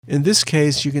In this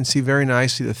case, you can see very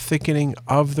nicely the thickening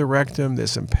of the rectum. There's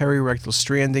some perirectal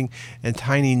stranding and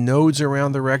tiny nodes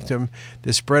around the rectum.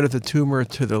 The spread of the tumor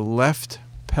to the left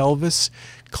pelvis,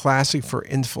 classic for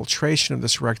infiltration of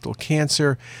this rectal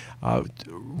cancer.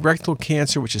 Rectal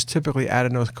cancer, which is typically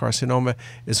adenocarcinoma,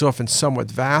 is often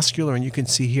somewhat vascular, and you can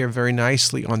see here very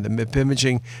nicely on the MIP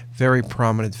imaging very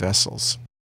prominent vessels.